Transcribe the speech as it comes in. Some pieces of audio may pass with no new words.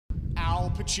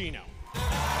Pacino.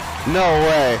 No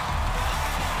way.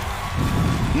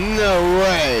 No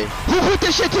way. Who put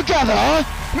this shit together, huh?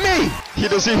 Me! He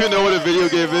doesn't even know what a video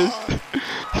game is.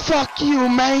 Fuck you,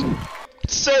 man.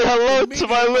 Say hello to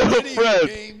my little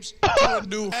friend.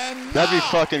 That'd be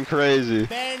fucking crazy.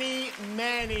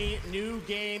 Many new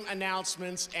game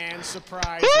announcements and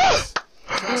surprises.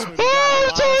 Trust me,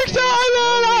 I'm so excited!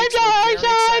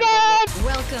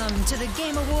 Welcome to the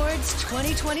Game Awards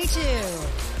 2022.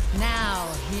 Now,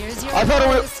 here's your I thought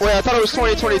it was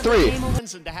 2023.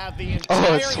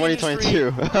 Oh, it's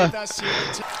 2022.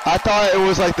 I thought it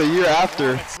was like the year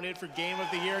after. For Game of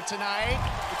the Year tonight,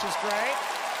 which is great.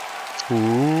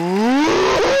 Ooh.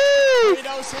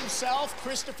 Kratos himself,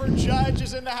 Christopher Judge,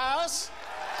 is in the house.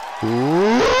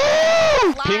 Ooh.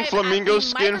 Pink Flamingo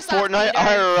skin Fortnite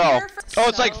IRL. Oh,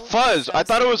 it's like Fuzz. I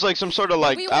thought it was like some sort of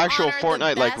like actual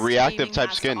Fortnite like reactive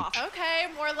type skin. Okay,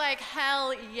 more like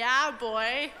hell yeah,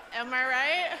 boy. Am I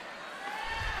right?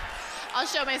 I'll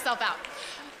show myself out.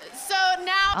 So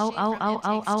now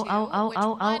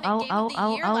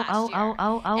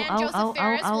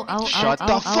Shut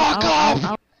the fuck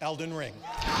up! Elden Ring.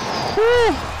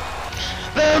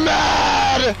 They're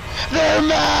mad! They're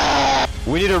mad!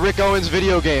 We need a Rick Owens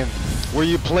video game where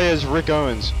you play as Rick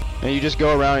Owens and you just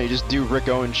go around and you just do Rick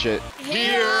Owens shit.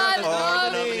 Here are the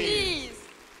nominees.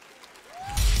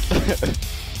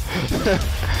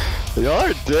 Y'all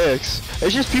are dicks.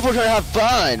 It's just people trying to have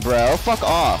fun, bro. Fuck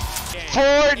off.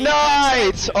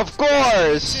 Fortnite! Of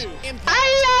course! I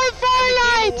love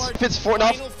Fortnite! If it's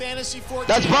Fortnite,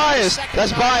 that's biased.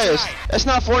 That's biased. It's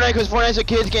not Fortnite because Fortnite's a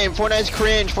kid's game. Fortnite's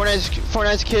cringe.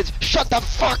 Fortnite's kids. Shut the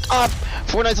fuck up!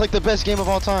 Fortnite's like the best game of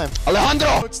all time.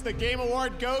 Alejandro! The Game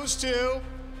Award goes to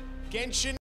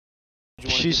Genshin.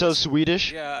 She's so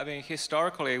Swedish. Yeah, I mean,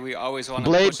 historically, we always want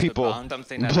to Blade push people. the bound,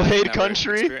 something that Blade I've never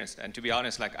country. experienced. And to be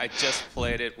honest, like, I just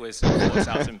played it with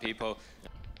 4,000 people.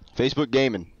 Facebook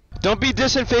gaming. Don't be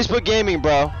dissing Facebook gaming,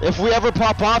 bro. If we ever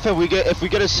pop off and if we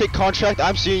get a sick contract,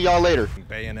 I'm seeing y'all later.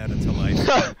 Bayonetta to life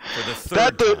for the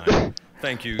third time.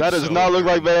 Thank you. That does not look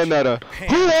like Bayonetta.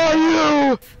 Who are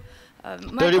you?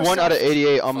 31 out of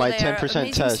 88 on my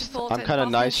 10% test. I'm kind of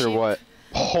nice or what?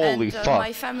 Holy fuck.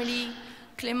 My family,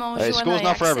 Clément, hey, school's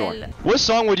not for everyone. What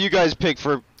song would you guys pick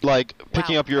for like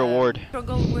picking up your award?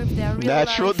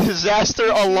 Natural disaster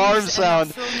alarm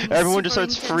sound. Everyone just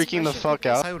starts freaking the fuck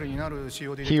out.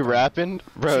 He rapping?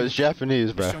 Bro, it's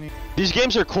Japanese, bro. These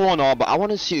games are cool and all, but I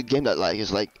want to see a game that like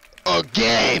is like a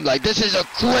game. Like this is a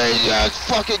crazy ass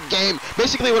fucking game.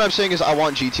 Basically what I'm saying is I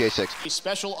want GTA 6. A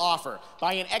special offer.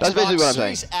 Buy an That's basically Xbox what I'm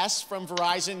Series saying. S from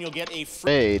Verizon, you'll get a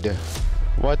free Aid.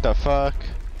 What the fuck?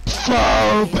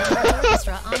 I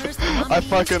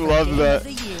fucking love that.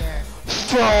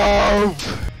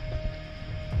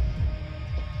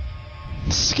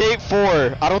 Skate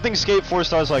 4. I don't think Skate 4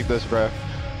 starts like this, bro.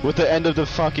 With the end of the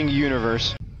fucking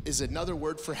universe. is another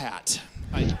word for hat.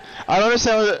 I don't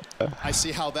understand what I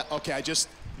see how that, okay, I just,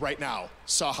 right now,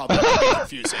 saw how that could be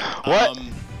confusing. What?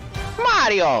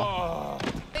 Mario!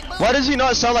 Why does he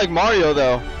not sound like Mario,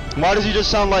 though? Why does he just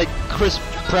sound like Chris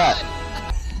Pratt?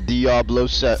 Diablo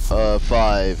set,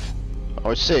 5.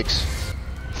 Or 6.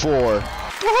 4.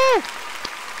 Woohoo!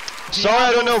 Sorry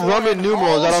I don't know Roman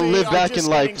numerals, I don't live back in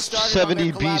like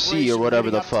 70 BC or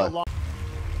whatever the fuck.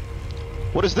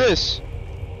 What is this?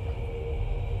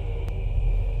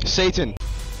 Satan.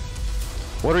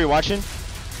 What are we watching?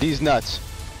 These nuts.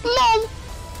 LOL!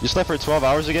 You slept for 12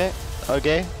 hours a day?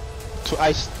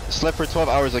 I slept for 12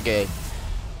 hours a day.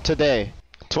 Today.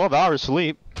 12 hours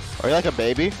sleep? Are you like a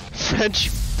baby? French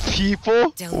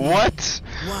people? What?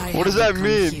 What does that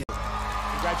mean?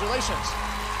 Congratulations.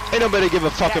 Ain't nobody give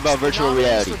a fuck about virtual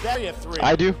reality.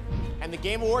 I do. And the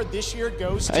Game Award this year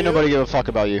goes to... Ain't nobody give a fuck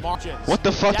about you. What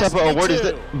the fuck type of award is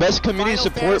that? Best community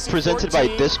support presented by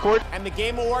Discord? And the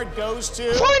Game Award goes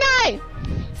to... Fortnite!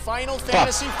 Final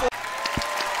Fantasy 4.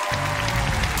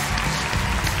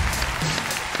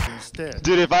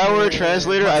 Dude, if I were a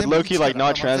translator, I'd low-key like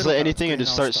not translate anything and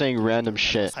just start saying random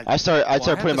shit. I'd start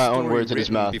putting my own words in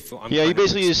his mouth. Yeah, you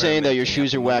basically just saying that your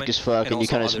shoes are whack as fuck and you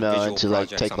kind of smell and to like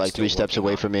take like 3 steps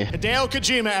away from me. Hideo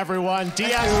Kojima, everyone. DS2.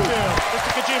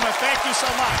 Mr. Kojima, thank you so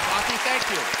much. Aki, thank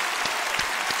you.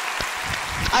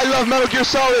 I love Metal Gear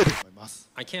Solid.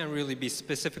 I can't really be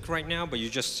specific right now, but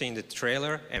you've just seen the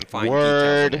trailer and find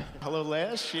Word. details. Hello,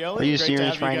 Leia, Shioli. Are you Great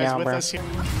serious to have right you guys now, with bro? us here.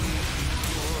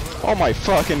 Oh my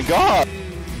fucking god!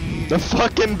 The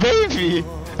fucking baby!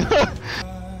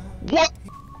 What?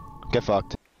 Get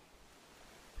fucked.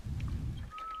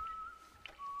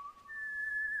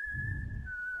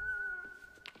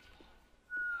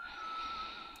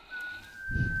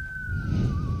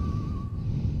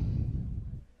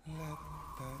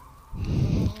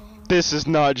 This is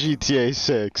not GTA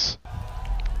 6.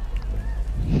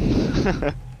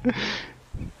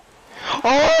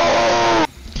 Oh!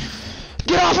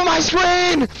 Get off of my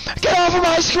screen! Get off of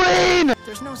my screen!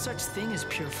 There's no such thing as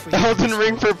pure free. Elden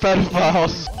Ring for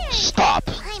pedophiles. Stop.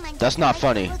 That's not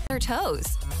funny. Their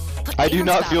toes. I do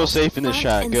not feel safe in this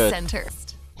chat. Good. Center.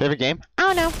 Favorite game? I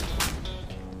don't know.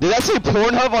 Did that say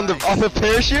Pornhub on the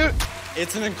parachute?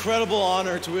 It's an incredible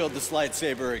honor to wield this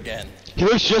lightsaber again. He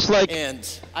looks just like and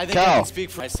I think Cal. I can speak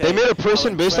for They made a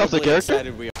person based off the character?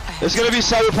 It's gonna be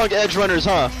Cyberpunk Edge Runners,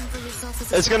 huh?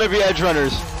 It's gonna be Edge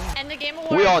Runners. And the Game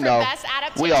Award We all for know. Best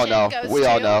Adaptation We all know. goes We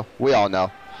all to know. We all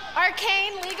know.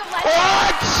 Arcane League of Legends.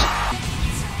 What?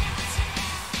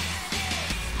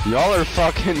 Y'all are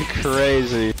fucking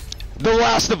crazy. The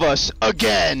Last of Us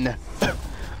again.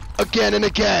 Again and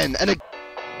again and again.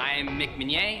 I'm Mick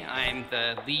Minier. I'm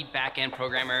the lead back-end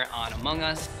programmer on Among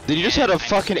Us. Did you just have a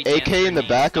fucking AK in the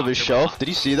back of his shelf? Did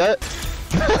you see that?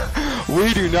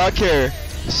 We do not care.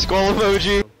 Skull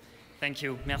emoji. Thank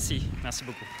you. Merci. Merci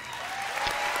beaucoup.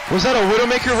 Was that a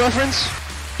Widowmaker reference?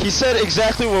 He said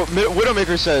exactly what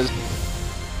Widowmaker says.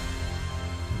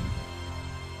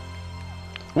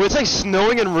 Wait, it's like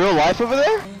snowing in real life over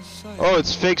there? Oh,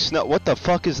 it's fake snow. What the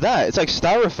fuck is that? It's like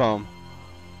styrofoam.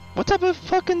 What type of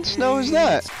fucking snow is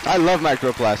that? I love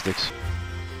microplastics.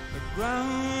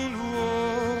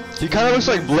 He kind of looks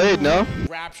like Blade, no?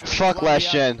 Fuck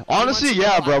last gen. Honestly,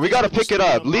 yeah, bro. We gotta pick it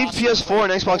up. Leave PS4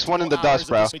 and Xbox One in the dust,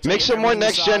 bro. Make some more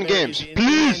next gen games,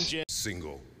 please.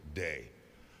 Single day.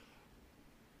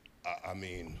 I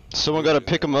mean, someone gotta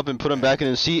pick him up and put him back in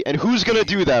his seat. And who's gonna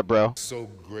do that, bro? So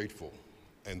grateful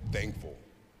and thankful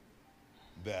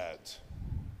that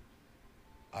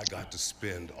I got to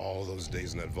spend all those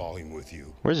days in that volume with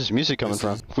you. Where's this music coming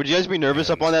from? Would you guys be nervous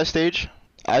up on that stage?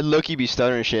 I'd low-key be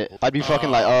stuttering shit. I'd be fucking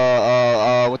like,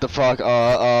 what the fuck,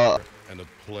 And a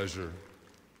pleasure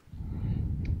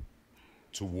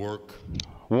to work.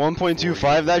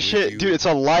 1.25 that shit? Dude, it's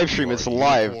a live stream, it's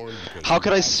live. How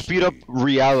could I speed up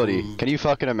reality? Can you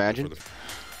fucking imagine?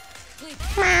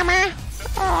 Mama.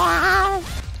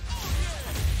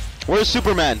 Where's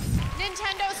Superman?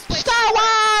 Nintendo Switch. Star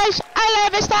Wars! I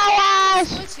love it, Star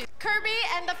Wars! Kirby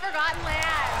and the Forgotten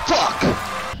Land.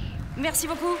 Fuck! Merci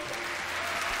beaucoup.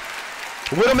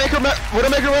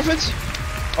 Widowmaker reference?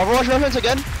 Overwatch reference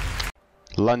again?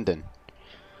 London.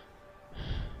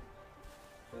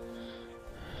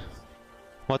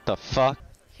 What the fuck?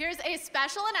 Here's a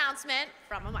special announcement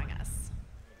from Among Us.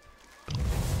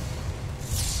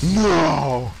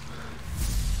 No!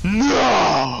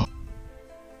 No!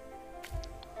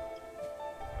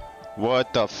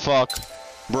 What the fuck?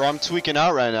 Bro, I'm tweaking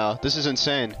out right now. This is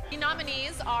insane. The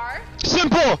nominees are...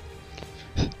 Simple!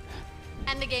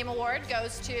 And the Game Award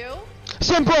goes to...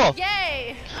 Simple!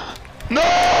 Yay! No!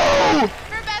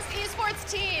 For Best Esports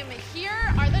Team,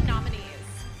 here are the nominees.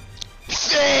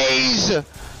 FaZe!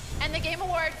 And the Game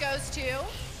Award goes to...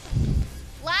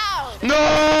 Loud!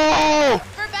 No!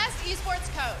 For Best Esports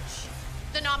Coach,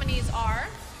 the nominees are...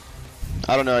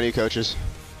 I don't know any coaches.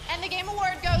 And the Game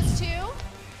Award goes to...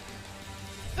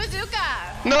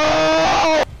 Bazooka!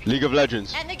 No! League of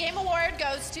Legends. And the Game Award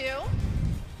goes to...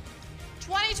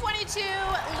 2022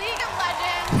 League of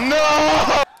Legends.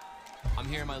 No! I'm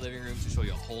here in my living room to show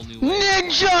you a whole new way.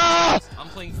 Ninja! I'm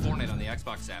playing Fortnite on the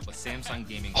Xbox app with Samsung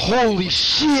Gaming. Holy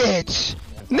shit!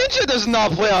 Ninja does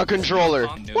not play on controller.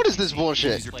 What is this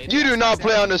bullshit? You do not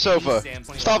play on the sofa.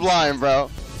 Stop lying,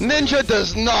 bro. Ninja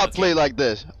does not play like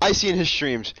this. I see in his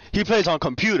streams. He plays on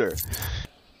computer.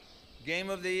 Game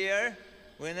of the year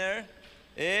winner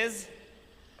is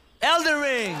Elden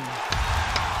Ring.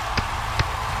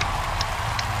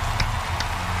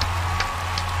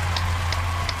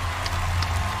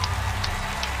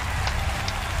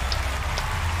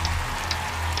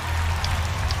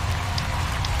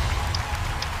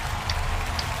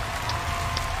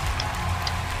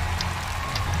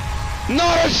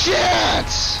 Not a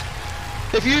chance!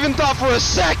 If you even thought for a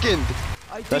second!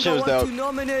 That shit was dope. To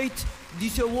nominate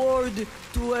this award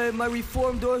to my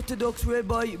Reformed Orthodox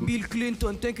Rabbi Bill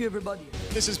Clinton. Thank you, everybody.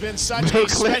 This has been such a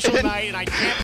special night, and I can't